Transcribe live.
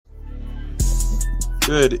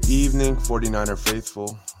Good evening, 49er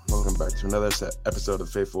Faithful. Welcome back to another episode of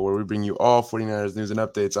Faithful, where we bring you all 49ers news and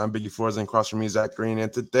updates. I'm Biggie Forza, and across from me, Zach Green.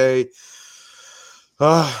 And today,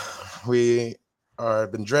 we are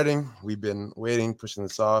been dreading. We've been waiting, pushing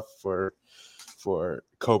this off for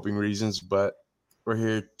coping reasons, but we're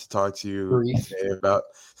here to talk to you today about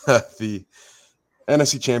the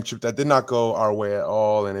NFC Championship that did not go our way at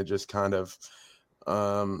all, and it just kind of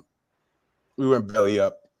we went belly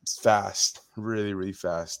up fast, really, really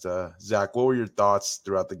fast. Zach, what were your thoughts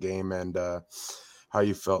throughout the game and how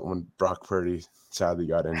you felt when Brock Purdy sadly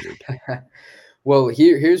got injured? Well,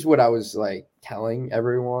 here's what I was like telling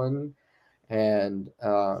everyone, and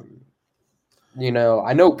I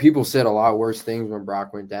know people said a lot worse things when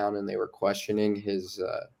Brock went down, and they were questioning his,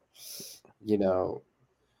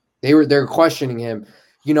 they're questioning him.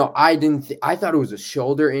 I thought it was a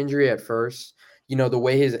shoulder injury at first. The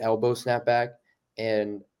way his elbow snapped back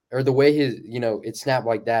or the way his, it snapped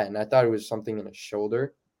like that, and I thought it was something in his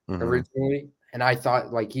shoulder originally, and I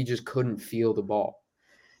thought like he just couldn't feel the ball.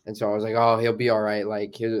 And so I was like, oh, he'll be all right.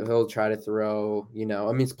 Like he'll try to throw,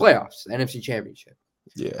 it's playoffs, NFC Championship.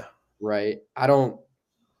 Yeah. Right. I don't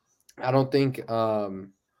think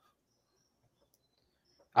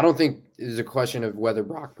it's a question of whether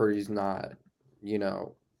Brock Purdy's not,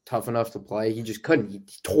 tough enough to play. He just couldn't. He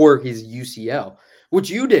tore his UCL, which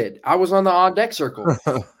you did. I was on the on deck circle.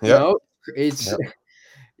 It's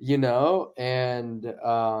and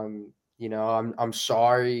I'm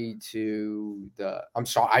sorry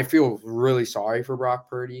I feel really sorry for Brock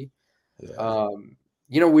Purdy. Yeah.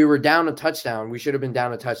 We were down a touchdown. We should have been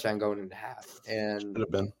down a touchdown going into half. And should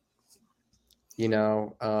have been.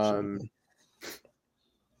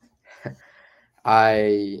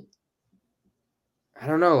 I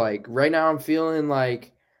don't know. Like right now I'm feeling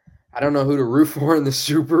like I don't know who to root for in the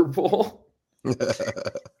Super Bowl.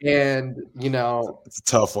 And it's a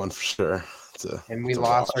tough one for sure. And we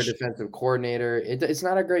lost our defensive coordinator. It's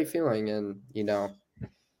not a great feeling. And,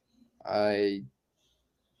 I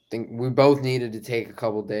think we both needed to take a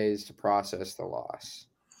couple days to process the loss.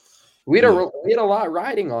 We had a lot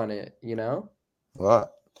riding on it, A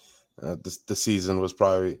lot. The season was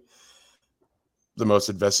probably the most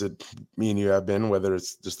invested me and you have been, whether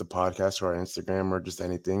it's just the podcast or our Instagram or just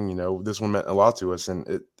anything. This one meant a lot to us, and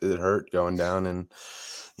it hurt going down. And,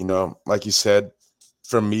 like you said,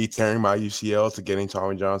 from me tearing my UCL to getting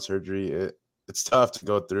Tommy John surgery, it's tough to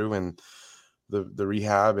go through, and the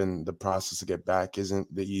rehab and the process to get back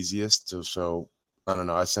isn't the easiest. So I don't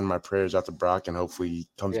know. I send my prayers out to Brock, and hopefully he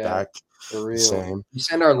comes back for real. The same. You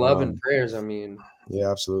send our love and prayers. I mean,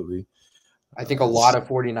 yeah, absolutely. I think a lot of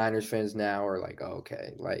 49ers fans now are like, oh, okay,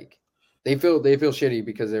 like they feel shitty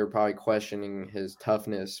because they were probably questioning his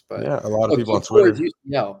toughness. But yeah, a lot of people on Twitter.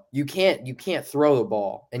 You can't throw the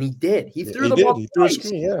ball, and he did. He threw the ball. He threw a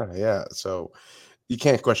screen. Yeah. So you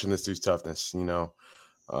can't question this dude's toughness.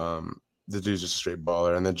 The dude's just a straight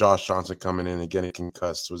baller. And then Josh Johnson coming in and getting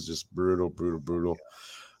concussed was just brutal.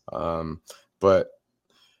 But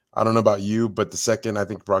I don't know about you, but the second I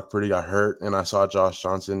think Brock Purdy got hurt and I saw Josh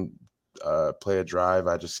Johnson play a drive,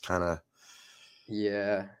 I just kind of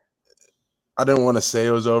I didn't want to say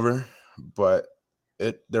it was over, but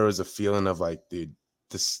there was a feeling of like, dude,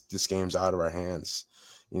 this game's out of our hands.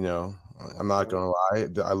 I'm not gonna lie,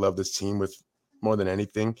 I love this team with more than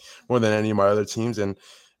anything, more than any of my other teams, and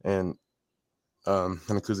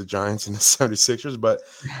includes the Giants and the 76ers, but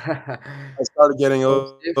I started getting a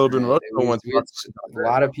little bit emotional once a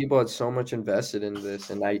lot of people had so much invested in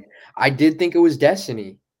this, and I did think it was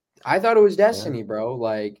destiny. I thought it was destiny, bro.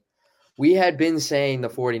 Like, we had been saying the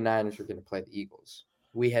 49ers were going to play the Eagles.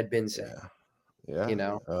 We had been saying,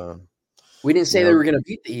 we didn't say they were going to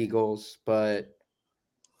beat the Eagles, but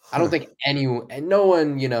I don't think no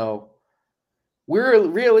one, we're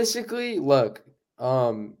realistically, look,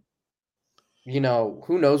 who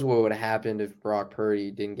knows what would have happened if Brock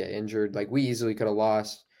Purdy didn't get injured. Like, we easily could have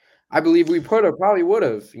lost. I believe we probably would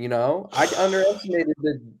have, I underestimated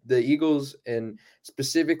the Eagles and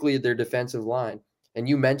specifically their defensive line. And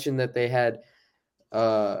you mentioned that they had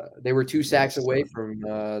they were 2 sacks away from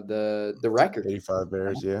the record. 85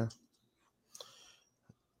 Bears, yeah.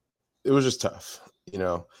 It was just tough,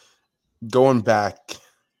 Going back,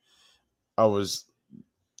 I was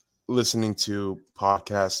listening to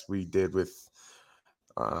podcasts we did with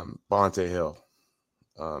Bonte Hill.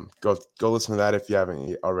 Go listen to that if you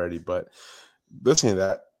haven't already. But listening to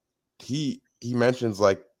that, he mentions,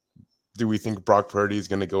 like, do we think Brock Purdy is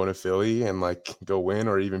going to go into Philly and like go win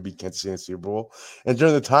or even beat Kansas City in the Super Bowl? And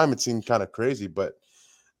during the time, it seemed kind of crazy, but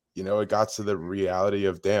it got to the reality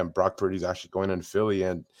of, damn, Brock Purdy's actually going into Philly,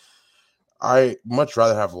 and I much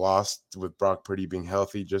rather have lost with Brock Purdy being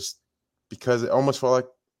healthy, just because it almost felt like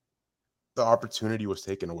the opportunity was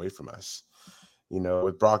taken away from us.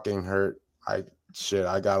 With Brock getting hurt, I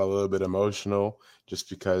got a little bit emotional just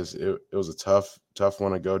because it was a tough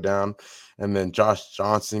one to go down. And then Josh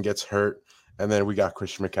Johnson gets hurt, and then we got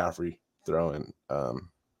Christian McCaffrey throwing a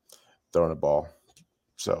ball.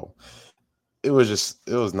 So it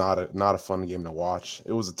was not a fun game to watch.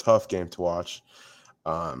 It was a tough game to watch.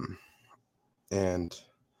 And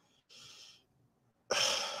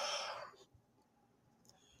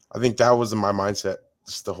I think that was in my mindset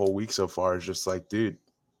just the whole week so far. Is just like, dude,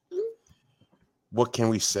 what can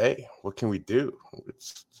we say? What can we do? It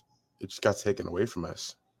just got taken away from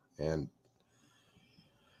us. And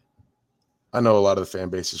I know a lot of the fan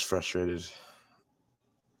base is frustrated.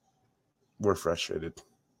 We're frustrated.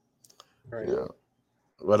 Right.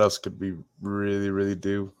 What else could we really, really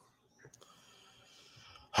do?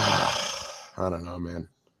 I don't know, man.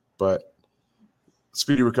 But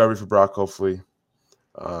speedy recovery for Brock, hopefully.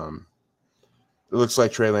 It looks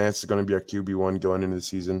like Trey Lance is going to be our QB1 going into the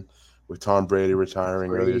season, with Tom Brady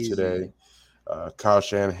retiring earlier today. Kyle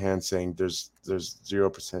Shanahan saying there's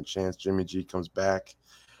 0% chance Jimmy G comes back.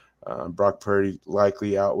 Brock Purdy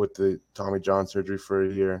likely out with the Tommy John surgery for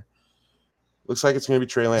a year. Looks like it's going to be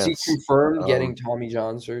Trey Lance. Is he confirmed getting Tommy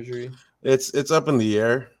John surgery? It's up in the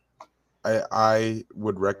air. I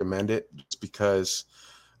would recommend it just because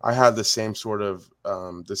I had the same sort of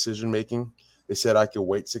decision making. They said I could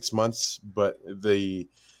wait 6 months, but the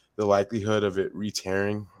likelihood of it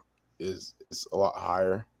re-tearing is a lot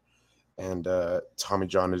higher. And Tommy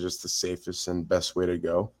John is just the safest and best way to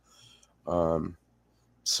go.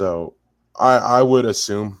 So I would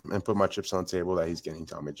assume and put my chips on the table that he's getting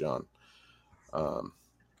Tommy John.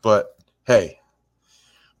 But hey,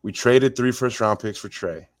 we traded 3 first-round picks for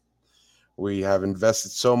Trey. We have invested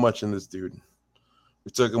so much in this dude.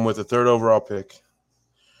 We took him with a 3rd overall pick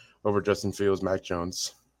over Justin Fields, Mac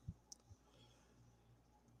Jones.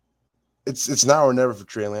 It's now or never for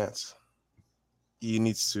Trey Lance. He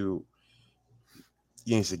needs to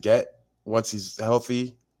get, once he's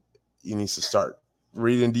healthy, he needs to start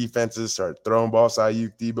reading defenses, start throwing balls to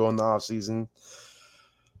Ayuk, Debo in the offseason.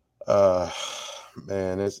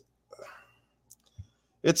 Man,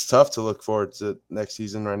 it's tough to look forward to next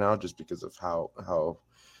season right now just because of how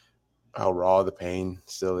raw the pain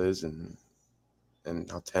still is and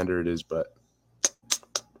how tender it is. But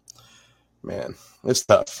man, it's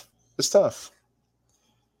tough. It's tough.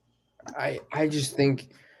 I just think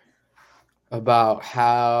about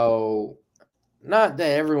how, not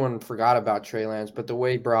that everyone forgot about Trey Lance, but the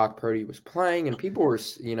way Brock Purdy was playing, and people were,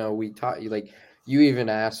 we taught you, like, you even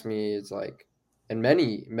asked me, it's like, and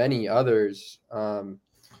many others,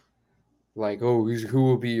 like, oh, who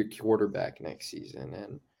will be your quarterback next season?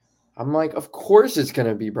 And I'm like, of course it's going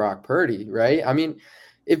to be Brock Purdy, right? I mean,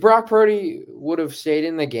 if Brock Purdy would have stayed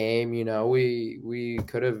in the game, we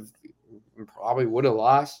could have probably would have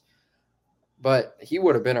lost, but he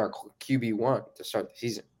would have been our QB1 to start the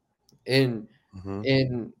season.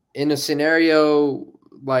 In a scenario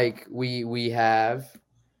like we have,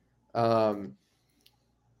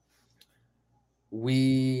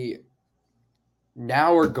 we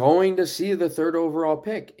now are going to see the 3rd overall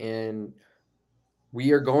pick, and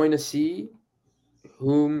we are going to see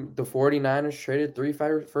whom the 49ers traded 3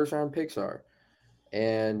 first-round picks are.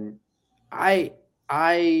 And I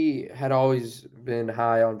had always been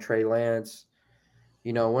high on Trey Lance.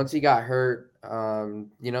 Once he got hurt,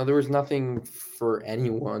 there was nothing for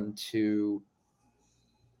anyone to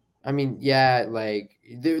 – I mean, yeah, like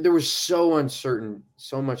there was so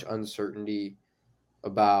much uncertainty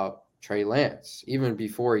about Trey Lance even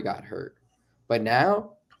before he got hurt. But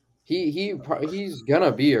now he's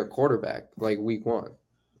gonna be a quarterback like week 1,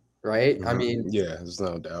 right? I mean, yeah, there's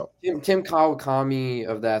no doubt. Tim Kawakami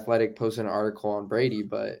of The Athletic posted an article on Brady,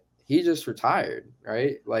 but he just retired,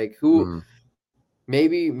 right? Like who?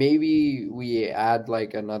 Maybe we add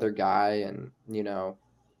like another guy, and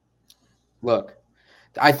look,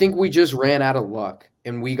 I think we just ran out of luck,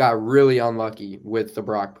 and we got really unlucky with the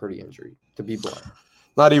Brock Purdy injury, to be blunt.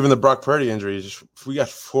 Not even the Brock Purdy injury. We got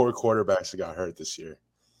 4 quarterbacks that got hurt this year.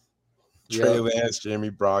 Trey Lance, Jimmy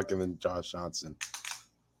Brock, and then Josh Johnson.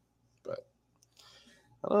 But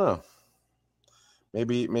I don't know.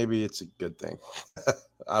 Maybe it's a good thing.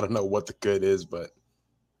 I don't know what the good is, but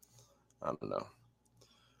I don't know.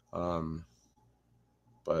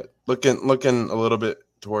 But looking a little bit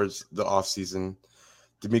towards the offseason,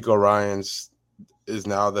 DeMeco Ryans is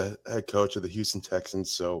now the head coach of the Houston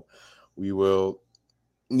Texans, so we will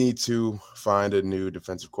need to find a new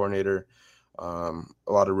defensive coordinator. A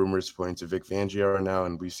lot of rumors pointing to Vic Fangio right now,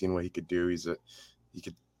 and we've seen what he could do. He's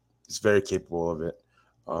very capable of it.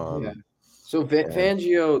 Yeah. Um, So and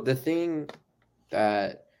Fangio, the thing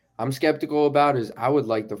that I'm skeptical about is I would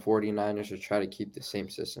like the 49ers to try to keep the same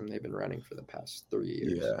system they've been running for the past 3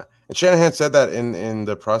 years. yeah, and Shanahan said that in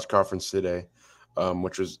the press conference today,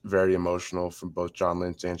 which was very emotional from both John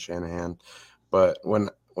Lynch and Shanahan. But when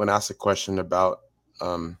asked a question about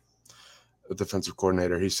um, the defensive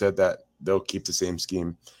coordinator, he said that they'll keep the same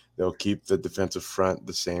scheme, they'll keep the defensive front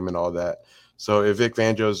the same and all that. So if Vic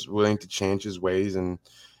Fangio's willing to change his ways and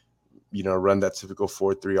run that typical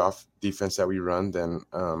 4-3 off defense that we run, then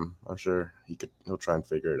I'm sure he'll try and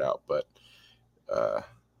figure it out. But uh,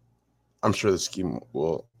 I'm sure the scheme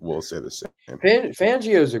will say the same.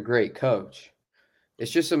 Fangio's a great coach.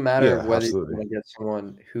 It's just a matter of Yeah, whether you absolutely. want to get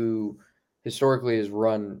someone who historically has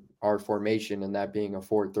run our formation and that being a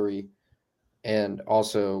 4-3 and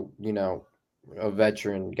also, a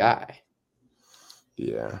veteran guy.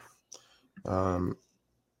 Yeah. Um,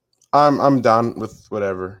 I'm down with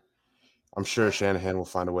whatever. I'm sure Shanahan will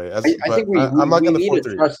find a way. I think But I'm not we going to need to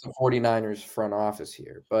 4-3. trust the 49ers front office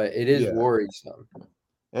here, but it is Yeah, worrisome.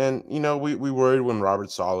 and we worried when Robert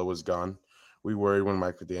Saleh was gone. We worried when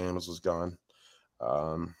Mike McDaniels was gone.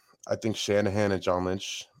 Um, I think Shanahan and John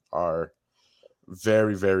Lynch are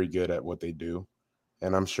very, very good at what they do,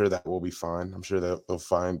 and I'm sure that will be fine. I'm sure that they'll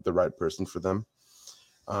find the right person for them.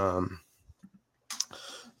 Um,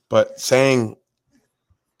 but saying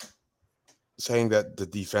that the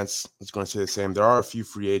defense is going to stay the same, there are a few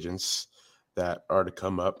free agents that are to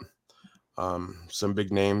come up. Some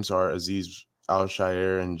big names are Aziz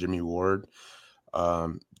Al-Shaair and Jimmy Ward.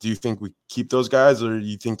 Do you think we keep those guys, or do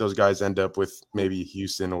you think those guys end up with maybe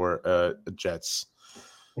Houston or Jets?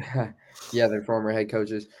 Yeah, they're former head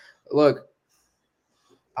coaches. Look,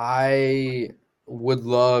 I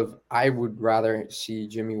I would rather see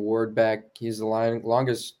Jimmy Ward back. He's the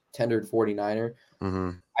longest tenured 49er.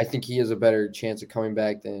 Mm-hmm. I think he has a better chance of coming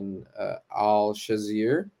back than Al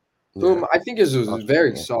Shazir, whom Yeah. I think is a very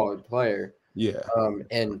Yeah. solid player. Yeah.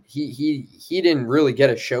 And he didn't really get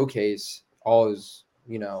a showcase all his,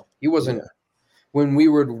 he Yeah. wasn't when we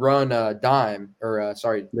would run dime or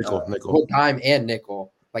Nickel. well, dime and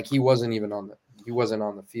nickel, like he wasn't on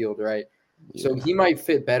the field, right? So Yeah. he might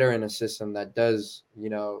fit better in a system that does,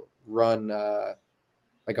 run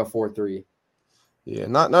like a 4-3. Yeah.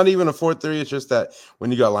 Not even a 4-3. It's just that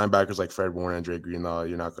when you got linebackers like Fred Warner and Dre Greenlaw,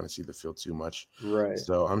 you're not going to see the field too much. Right.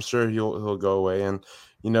 So I'm sure he'll go away. And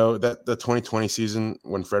that the 2020 season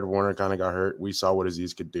when Fred Warner kind of got hurt, we saw what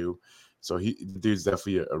Aziz could do. So the dude's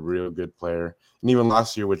definitely a real good player. And even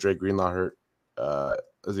last year with Dre Greenlaw hurt,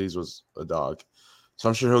 Aziz was a dog. So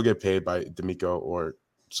I'm sure he'll get paid by D'Amico or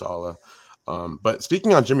Saleh. But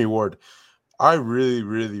speaking on Jimmy Ward, I really,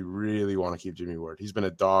 really, really want to keep Jimmy Ward. He's been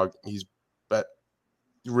a dog. He's bet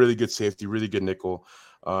really good safety, really good nickel.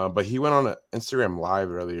 But he went on an Instagram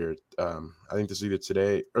live earlier. I think this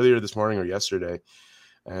is earlier this morning or yesterday.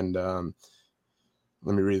 And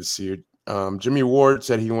let me read this to you. Jimmy Ward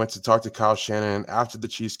said he went to talk to Kyle Shanahan after the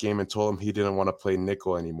Chiefs game and told him he didn't want to play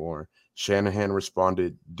nickel anymore. Shanahan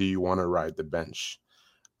responded, "Do you want to ride the bench?"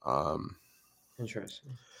 Um,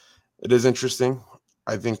 Interesting. it is interesting.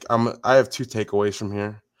 I think I have two takeaways from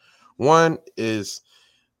here. One is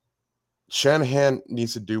Shanahan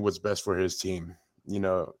needs to do what's best for his team.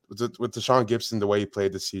 With Deshaun Gibson, the way he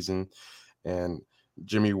played this season, and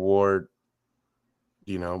Jimmy Ward,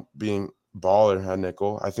 being baller at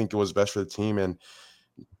nickel, I think it was best for the team. And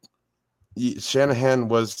Shanahan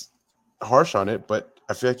was harsh on it, but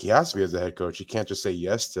I feel like he has to be as a head coach. He can't just say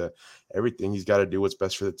yes to everything. He's got to do what's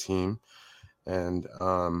best for the team. And,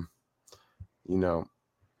 I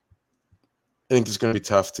think it's going to be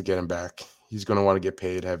tough to get him back. He's going to want to get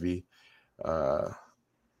paid heavy.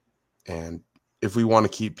 And if we want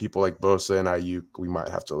to keep people like Bosa and Ayuk, we might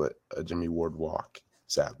have to let Jimmy Ward walk,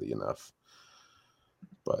 sadly enough.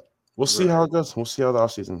 But we'll see how it goes. We'll see how the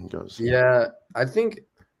offseason goes. Yeah, I think,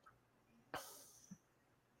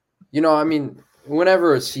 I mean,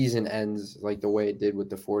 whenever a season ends like the way it did with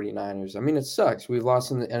the 49ers, I mean, it sucks. We've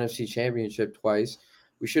lost in the NFC Championship twice.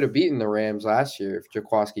 We should have beaten the Rams last year if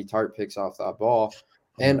Jaquaski Tart picks off that ball.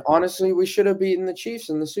 And honestly, we should have beaten the Chiefs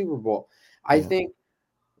in the Super Bowl. I think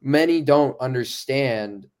many don't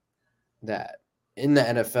understand that in the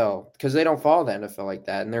NFL because they don't follow the NFL like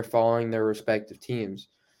that, and they're following their respective teams.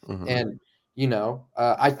 Mm-hmm. And,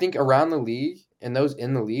 I think around the league and those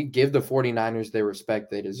in the league give the 49ers their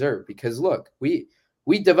respect they deserve because, look, we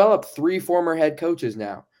developed 3 former head coaches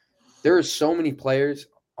now. There are so many players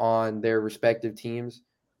on their respective teams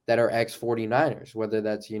that are ex-49ers, whether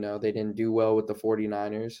that's, they didn't do well with the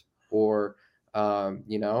 49ers or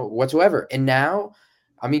whatsoever. And now,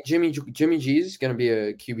 I mean, Jimmy G is going to be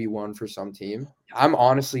a QB1 for some team. I'm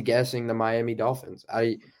honestly guessing the Miami Dolphins.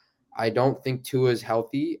 I don't think Tua is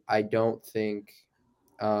healthy. I don't think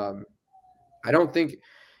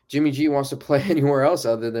Jimmy G wants to play anywhere else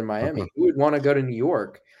other than Miami. Who would want to go to New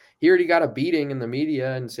York? He already got a beating in the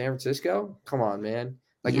media in San Francisco. Come on, man.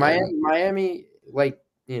 Like Yeah. Miami, like,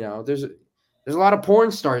 there's a lot of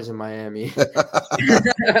porn stars in Miami.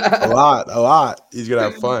 a lot. He's gonna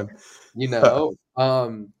have fun.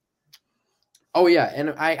 Oh yeah,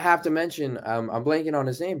 and I have to mention, I'm blanking on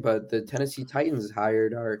his name, but the Tennessee Titans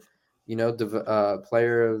hired our,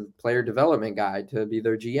 player development guy to be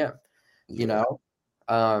their GM. Yeah.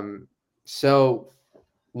 So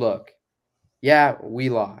look, yeah, we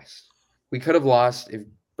lost. We could have lost if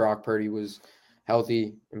Brock Purdy was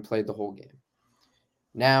healthy and played the whole game.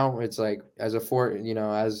 Now it's like, as a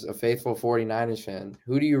faithful 49ers fan,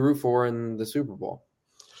 who do you root for in the Super Bowl?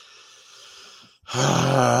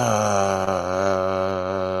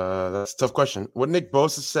 That's a tough question. What Nick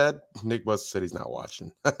Bosa said he's not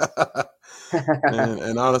watching.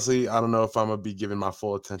 and honestly, I don't know if I'm gonna be giving my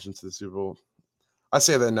full attention to the Super Bowl. I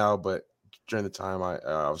say that now, but during the time, I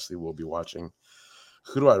obviously will be watching.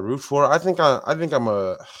 Who do I root for? I think I'm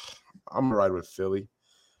gonna ride with Philly.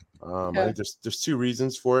 I think there's two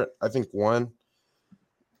reasons for it. I think one,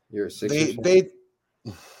 you're a Sixers fan?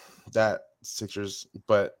 That Sixers,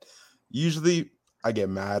 but usually I get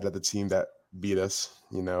mad at the team that beat us,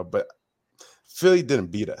 but Philly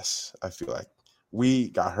didn't beat us. I feel like we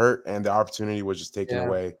got hurt and the opportunity was just taken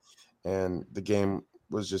away and the game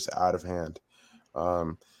was just out of hand.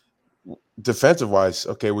 Defensive wise,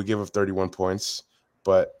 okay, we give up 31 points,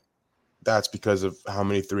 but that's because of how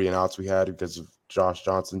many 3-and-outs we had, because of Josh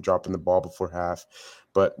Johnson dropping the ball before half.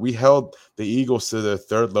 But we held the Eagles to the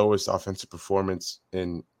third lowest offensive performance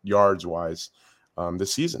in yards wise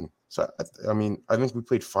this season. So, I mean, I think we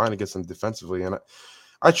played fine against them defensively. And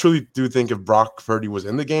I truly do think if Brock Purdy was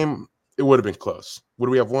in the game, it would have been close. Would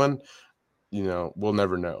we have won? We'll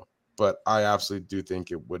never know. But I absolutely do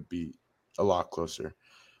think it would be a lot closer.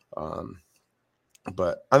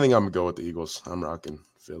 But I think I'm going to go with the Eagles. I'm rocking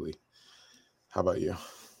Philly. How about you?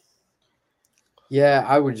 Yeah,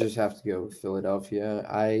 I would just have to go with Philadelphia.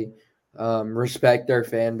 I respect their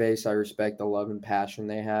fan base. I respect the love and passion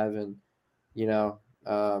they have. And,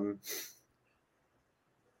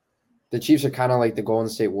 the Chiefs are kind of like the Golden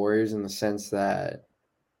State Warriors in the sense that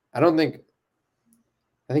I think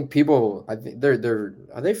they're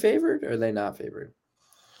are they favored or are they not favored?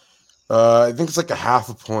 I think it's like a half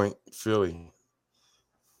a point, Philly.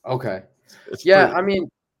 Okay. It's I mean,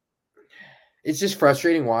 it's just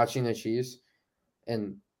frustrating watching the Chiefs,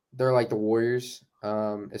 and they're like the Warriors,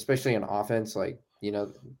 especially on offense. Like,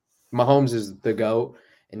 Mahomes is the GOAT,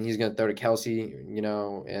 and he's going to throw to Kelsey,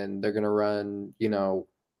 and they're going to run, they're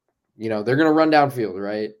going to run downfield,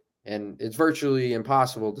 right? And it's virtually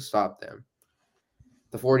impossible to stop them.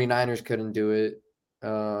 The 49ers couldn't do it.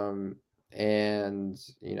 And,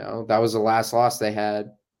 that was the last loss they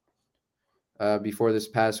had before this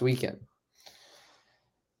past weekend.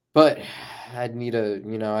 But I need a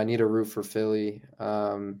root for Philly,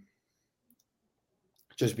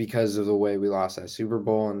 just because of the way we lost that Super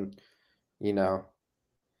Bowl. And,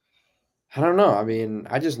 I don't know. I mean,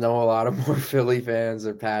 I just know a lot of more Philly fans.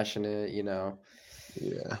 They're passionate, Yeah.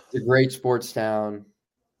 It's a great sports town.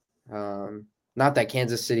 Not that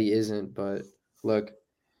Kansas City isn't, but look,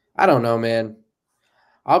 I don't know, man.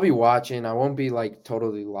 I'll be watching. I won't be like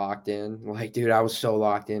totally locked in. Like, dude, I was so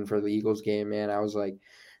locked in for the Eagles game, man. I was like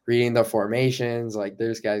reading the formations, like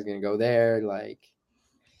this guy's gonna go there, like,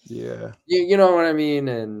 yeah, you know what I mean?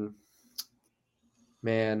 And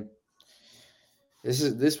man,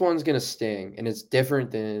 this one's gonna sting, and it's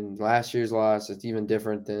different than last year's loss. It's even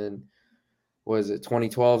different than, was it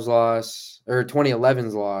 2012's loss or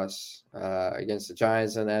 2011's loss against the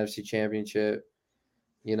Giants in the NFC Championship?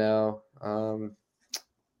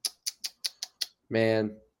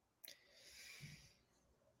 Man,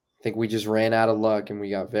 I think we just ran out of luck, and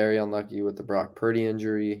we got very unlucky with the Brock Purdy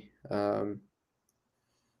injury. But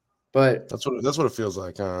that's what it feels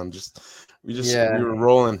like. We were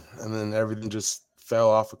rolling, and then everything just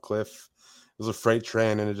fell off a cliff. It was a freight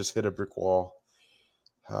train, and it just hit a brick wall.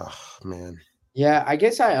 Oh, man. Yeah, I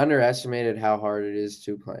guess I underestimated how hard it is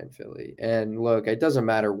to play in Philly. And look, it doesn't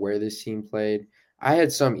matter where this team played. I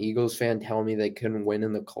had some Eagles fan tell me they couldn't win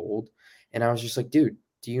in the cold, and I was just like, dude,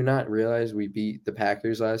 do you not realize we beat the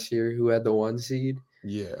Packers last year, who had the 1 seed?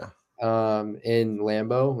 Yeah. In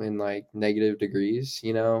Lambeau in like negative degrees,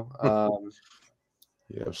 Yeah,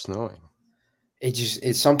 snowing.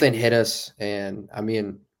 It's something hit us, and I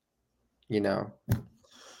mean, you know.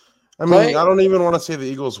 I mean, I don't even want to say the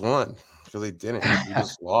Eagles won because they didn't. We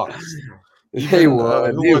just lost. They Even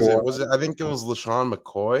won. who They was it? won. Was it? I think it was LaShawn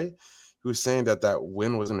McCoy who was saying that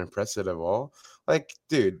win wasn't impressive at all. Like,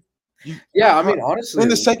 dude, Yeah, I mean, honestly, in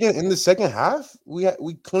the second half,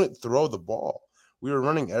 we couldn't throw the ball. We were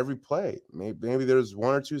running every play. Maybe there was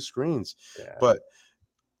one or two screens, yeah. but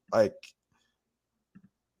like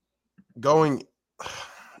going,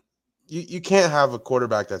 you can't have a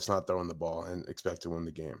quarterback that's not throwing the ball and expect to win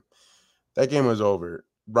the game. That game was over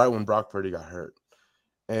right when Brock Purdy got hurt.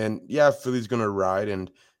 And yeah, Philly's gonna ride, and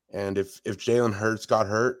if Jalen Hurts got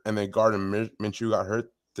hurt and then Gardner Minshew got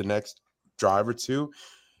hurt the next drive or two,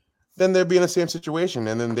 then they'd be in the same situation,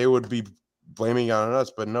 and then they would be blaming it on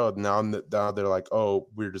us. But no, now they're like, oh,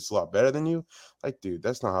 we're just a lot better than you. Like, dude,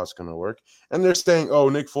 that's not how it's gonna work. And they're saying, oh,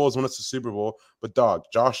 Nick Foles won us the Super Bowl, but dog,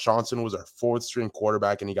 Josh Johnson was our fourth string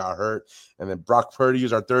quarterback and he got hurt, and then Brock Purdy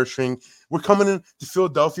is our third string. We're coming in to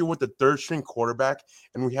Philadelphia with the third string quarterback,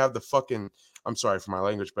 and we have the fucking. I'm sorry for my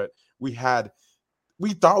language, but we thought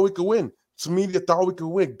we could win. Some media thought we could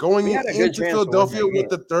win going into Philadelphia with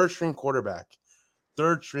the third string quarterback.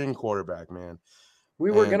 Third string quarterback, man.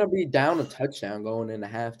 We were gonna be down a touchdown going into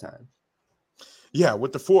halftime. Yeah,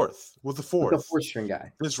 with the fourth string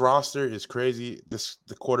guy. This roster is crazy.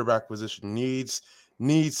 The quarterback position needs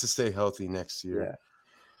to stay healthy next year. Yeah.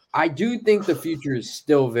 I do think the future is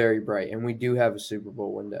still very bright, and we do have a Super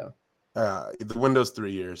Bowl window. The window's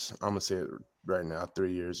 3 years. I'm gonna say it right now,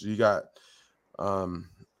 3 years. You got, Let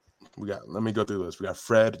me go through this. We got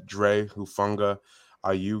Fred, Dre, Hufanga,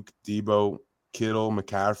 Ayuk, Debo, Kittle,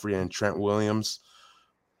 McCaffrey, and Trent Williams,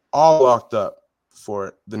 all locked up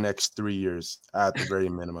for the next 3 years at the very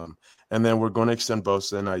minimum. And then we're going to extend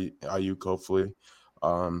Bosa and Ayuk, hopefully.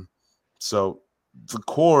 So the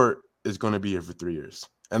core is going to be here for 3 years.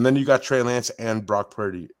 And then you got Trey Lance and Brock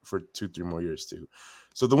Purdy for 2-3 more years too.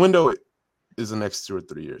 So the window is the next 2 or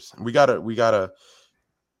 3 years. We gotta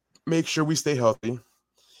make sure we stay healthy.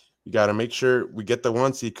 We gotta make sure we get the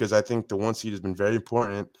 1 seed, because I think the 1 seed has been very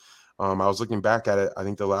important. I was looking back at it. I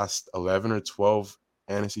think the last 11 or 12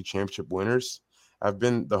 NFC Championship winners have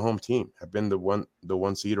been the home team, have been the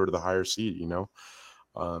one seed or the higher seed.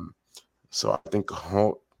 So I think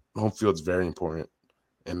home field's very important,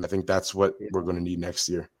 and I think that's what we're going to need next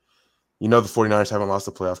year. The 49ers haven't lost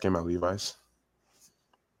a playoff game at Levi's.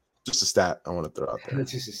 Just a stat I want to throw out there.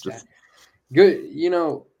 That's just a stat. Good,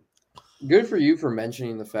 good for you for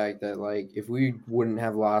mentioning the fact that, like, if we wouldn't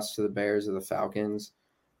have lost to the Bears or the Falcons,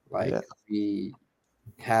 we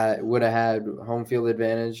would have had home field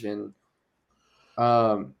advantage, and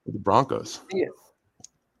the Broncos.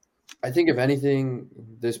 I think if anything,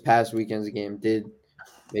 this past weekend's game did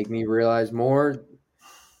make me realize more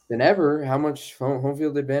than ever how much home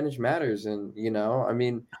field advantage matters. And, I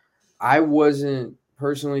mean, I wasn't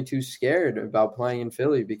personally too scared about playing in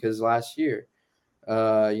Philly because last year,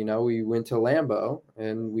 we went to Lambeau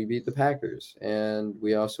and we beat the Packers, and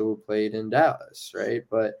we also played in Dallas, right?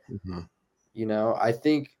 But, I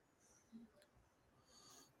think,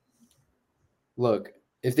 look,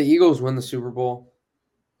 if the Eagles win the Super Bowl,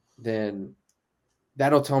 then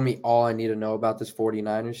that'll tell me all I need to know about this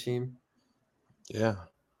 49ers team. Yeah.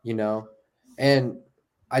 And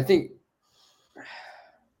I think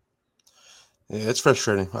it's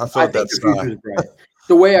frustrating. I feel like that's the future is bright.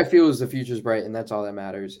 The way I feel is the future is bright, and that's all that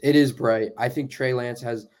matters. It is bright. I think Trey Lance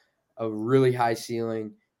has a really high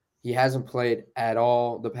ceiling. He hasn't played at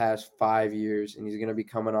all the past 5 years, and he's going to be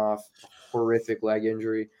coming off a horrific leg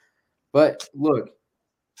injury. But look,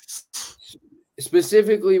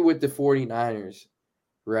 specifically with the 49ers,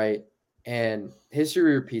 right? And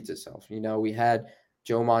history repeats itself. We had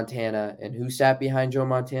Joe Montana, and who sat behind Joe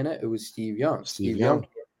Montana? It was Steve Young. Steve Young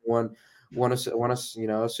won a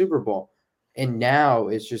Super Bowl. And now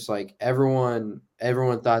it's just like everyone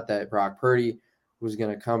thought that Brock Purdy was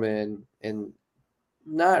going to come in and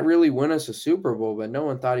not really win us a Super Bowl, but no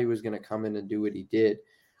one thought he was going to come in and do what he did.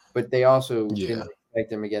 But they also didn't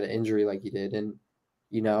expect him to get an injury like he did. And,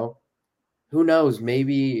 who knows?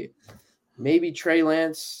 Maybe Trey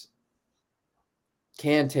Lance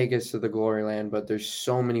can take us to the glory land, but there's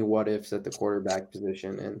so many what ifs at the quarterback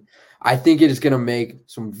position. And I think it is going to make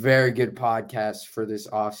some very good podcasts for this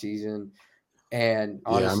offseason. And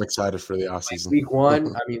honestly, I'm excited for the offseason. Week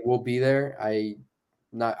 1, I mean, we'll be there.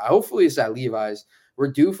 Hopefully it's at Levi's. We're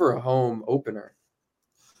due for a home opener.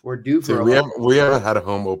 We haven't had a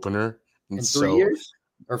home opener in 3 years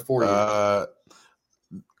or 4 years.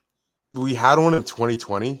 We had one in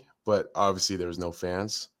 2020, but obviously there was no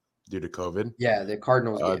fans due to COVID. Yeah, the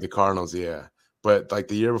Cardinals. The Cardinals, yeah. But like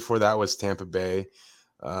the year before that was Tampa Bay.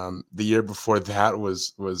 The year before that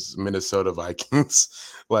was Minnesota Vikings.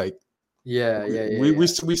 Like, Yeah.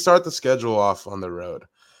 we start the schedule off on the road.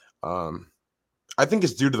 I think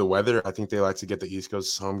it's due to the weather. I think they like to get the East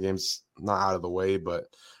Coast home games not out of the way, but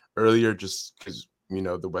earlier, just because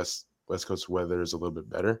the West Coast weather is a little bit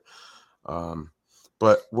better.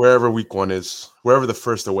 But wherever week 1 is, wherever the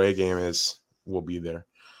first away game is, we'll be there.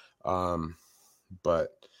 But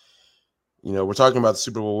we're talking about the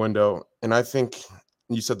Super Bowl window, and I think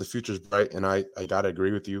you said the future's bright, and I gotta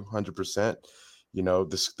agree with you 100%.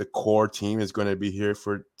 The core team is going to be here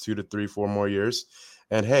for 2 to 3, 4 more years,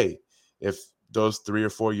 and hey, if those 3 or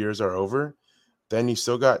 4 years are over, then you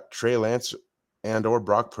still got Trey Lance and or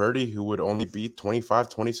Brock Purdy, who would only be 25,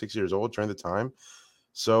 26 years old during the time.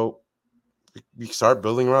 So we start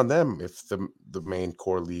building around them. If the main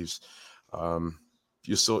core leaves,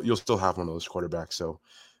 you'll still have one of those quarterbacks. So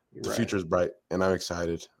the future is bright, and I'm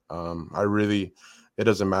excited. It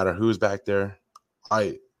doesn't matter who's back there.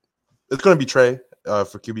 It's going to be Trey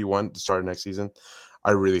for QB1 to start next season.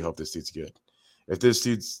 I really hope this dude's good. If this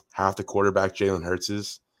dude's half the quarterback Jalen Hurts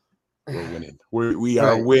is, we're winning. We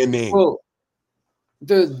are winning. Well,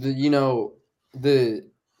 the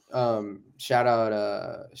shout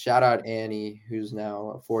out Annie, who's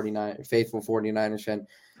now a faithful 49ers fan.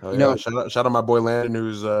 Shout out my boy Landon,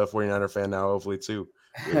 who's a 49er fan now, hopefully too.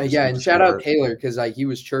 And shout out Taylor, because he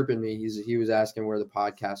was chirping me. He was asking where the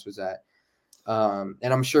podcast was at. And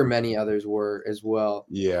I'm sure many others were as well.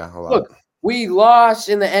 Yeah, a lot. Look, we lost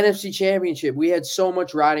in the NFC Championship. We had so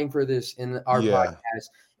much riding for this in our podcast.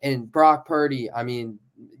 And Brock Purdy, I mean,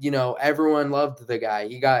 everyone loved the guy.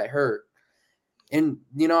 He got hurt. And,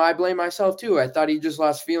 I blame myself too. I thought he just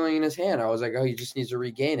lost feeling in his hand. I was like, oh, he just needs to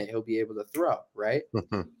regain it. He'll be able to throw, right?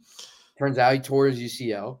 Turns out he tore his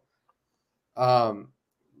UCL.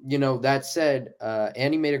 That said,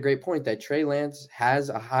 Andy made a great point that Trey Lance has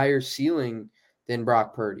a higher ceiling than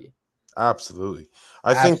Brock Purdy. Absolutely.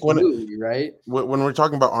 I think right? When we're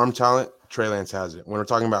talking about arm talent, Trey Lance has it. When we're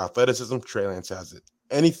talking about athleticism, Trey Lance has it.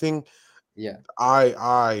 Anything, the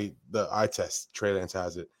eye test, Trey Lance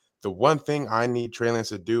has it. The one thing I need Trey Lance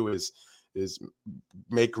to do is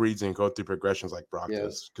make reads and go through progressions like Brock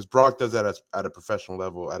does. Because Brock does that at a professional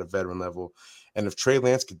level, at a veteran level. And if Trey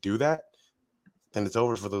Lance could do that, then it's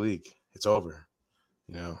over for the league. It's over.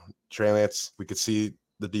 Trey Lance, we could see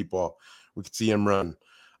the deep ball. We could see him run.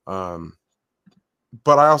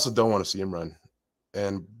 But I also don't want to see him run.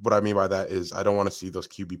 And what I mean by that is I don't want to see those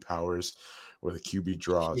QB powers or the QB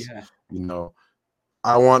draws. Yeah.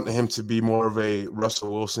 I want him to be more of a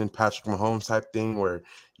Russell Wilson, Patrick Mahomes type thing where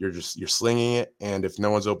you're slinging it, and if no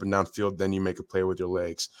one's open downfield, then you make a play with your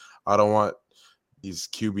legs. I don't want these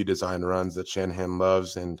QB design runs that Shanahan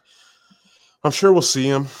loves, and I'm sure we'll see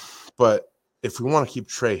him. But if we want to keep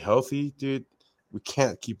Trey healthy, dude, we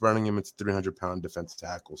can't keep running him into 300-pound defensive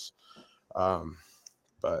tackles.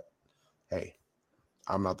 But hey,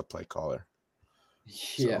 I'm not the play caller.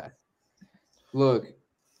 Yeah. So. Look,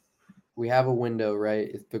 we have a window, right?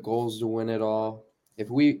 If the goal is to win it all,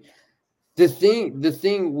 we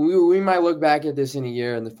might look back at this in a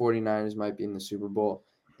year and the 49ers might be in the Super Bowl.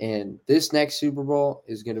 And this next Super Bowl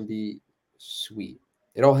is going to be sweet.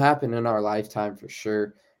 It'll happen in our lifetime for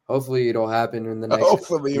sure. Hopefully it'll happen in the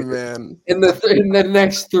next man. In the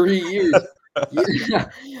next 3 years.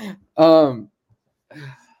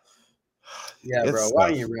 Yeah, bro. Why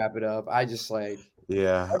don't you wrap it up? I just every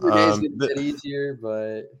day's gonna get easier,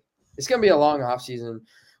 but it's gonna be a long off season.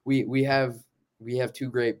 We have 2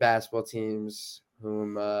 great basketball teams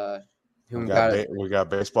whom we got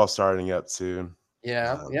baseball starting up soon.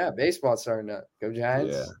 Yeah, baseball starting up. Go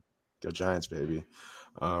Giants. Yeah, go Giants, baby.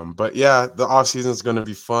 But yeah, the off season is gonna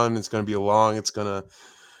be fun. It's gonna be long.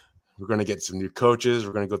 We're gonna get some new coaches.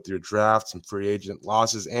 We're gonna go through a draft, some free agent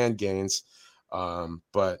losses and gains.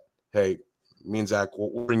 But hey, me and Zach,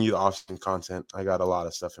 we'll bring you the off-season content. I got a lot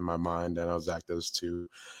of stuff in my mind, and I know Zach does too.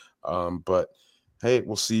 But hey,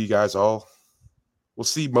 we'll see you guys all. We'll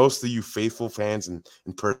see most of you faithful fans in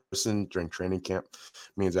person during training camp.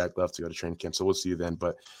 Me and Zach love to go to training camp, so we'll see you then.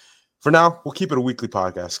 But for now, we'll keep it a weekly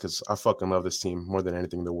podcast because I fucking love this team more than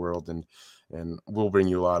anything in the world, and we'll bring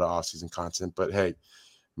you a lot of off-season content. But hey,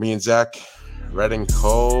 me and Zach, red and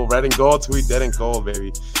gold till we dead and cold,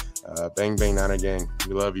 baby. Bang bang Niner gang.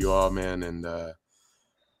 We love you all, man, and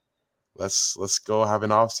let's go have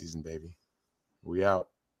an off season, baby. We out.